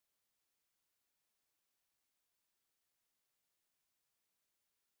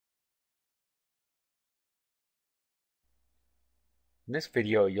In this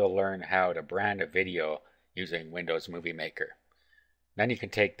video, you'll learn how to brand a video using Windows Movie Maker. Then you can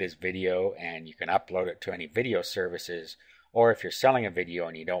take this video and you can upload it to any video services, or if you're selling a video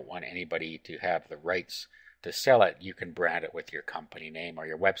and you don't want anybody to have the rights to sell it, you can brand it with your company name or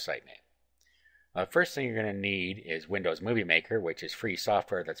your website name. The first thing you're going to need is Windows Movie Maker, which is free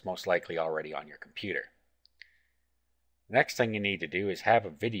software that's most likely already on your computer. The next thing you need to do is have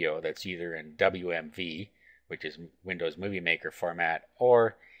a video that's either in WMV, which is Windows Movie Maker format,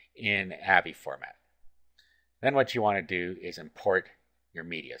 or in AVI format. Then what you want to do is import your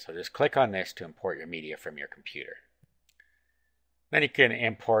media. So just click on this to import your media from your computer. Then you can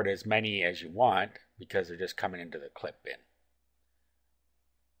import as many as you want because they're just coming into the clip bin.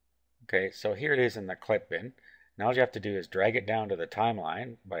 Okay, so here it is in the clip bin. Now all you have to do is drag it down to the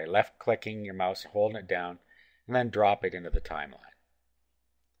timeline by left clicking your mouse, holding it down, and then drop it into the timeline.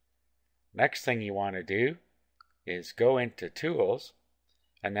 Next thing you want to do is go into Tools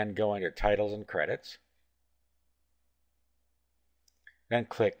and then go into Titles and Credits. Then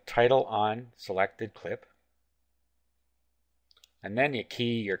click Title on Selected Clip. And then you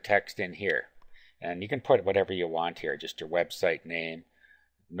key your text in here. And you can put whatever you want here, just your website name,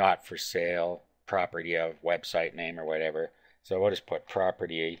 not for sale, property of, website name, or whatever. So we'll just put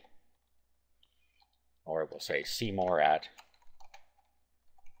property, or we'll say see more at,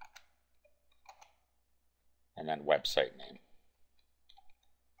 and then website name.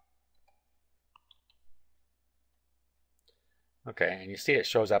 Okay, and you see it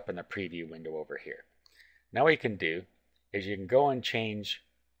shows up in the preview window over here. Now what you can do is you can go and change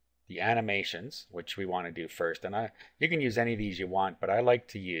the animations, which we want to do first. And you can use any of these you want, but I like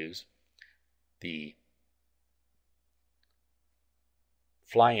to use the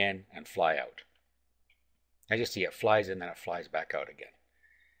fly in and fly out. As you see, it flies in, then it flies back out again.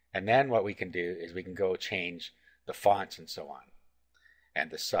 And then what we can do is we can go change the fonts and so on, and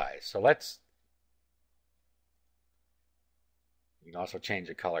the size. So you can also change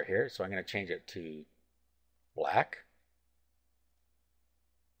the color here. So I'm going to change it to black.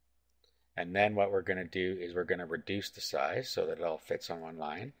 And then what we're going to do is we're going to reduce the size so that it all fits on one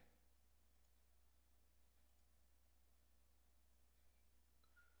line.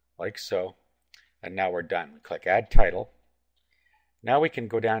 Like so. And now we're done. We click Add Title. Now we can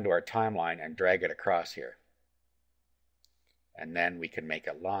go down to our timeline and drag it across here. And then we can make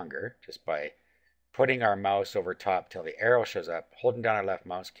it longer just by putting our mouse over top till the arrow shows up, holding down our left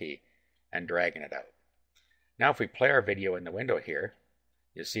mouse key, and dragging it out. Now if we play our video in the window here,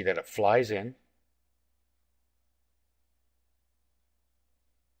 you'll see that it flies in,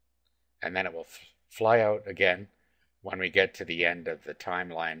 and then it will fly out again when we get to the end of the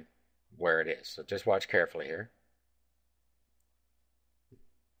timeline where it is. So just watch carefully here.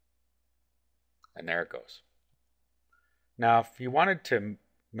 And there it goes. Now if you wanted to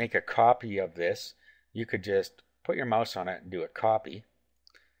make a copy of this, you could just put your mouse on it and do a copy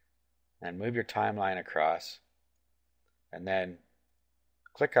and move your timeline across, and then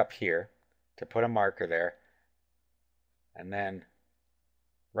click up here to put a marker there, and then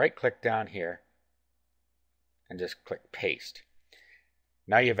right click down here and just click paste.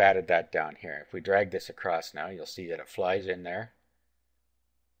 Now you've added that down here. If we drag this across now, you'll see that it flies in there,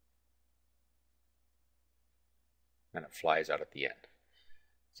 and it flies out at the end.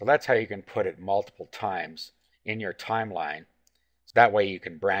 So that's how you can put it multiple times in your timeline. So that way you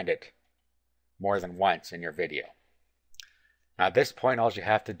can brand it more than once in your video. Now at this point, all you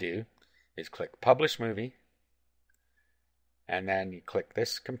have to do is click Publish Movie, and then you click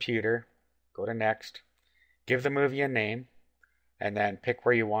this computer, go to Next, give the movie a name, and then pick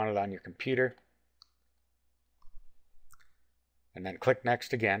where you want it on your computer, and then click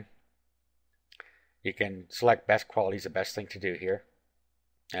Next again. You can select best quality is the best thing to do here,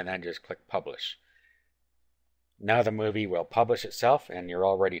 and then just click Publish. Now the movie will publish itself and you're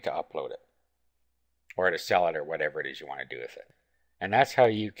all ready to upload it, or to sell it, or whatever it is you want to do with it. And that's how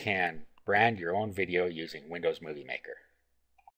you can brand your own video using Windows Movie Maker.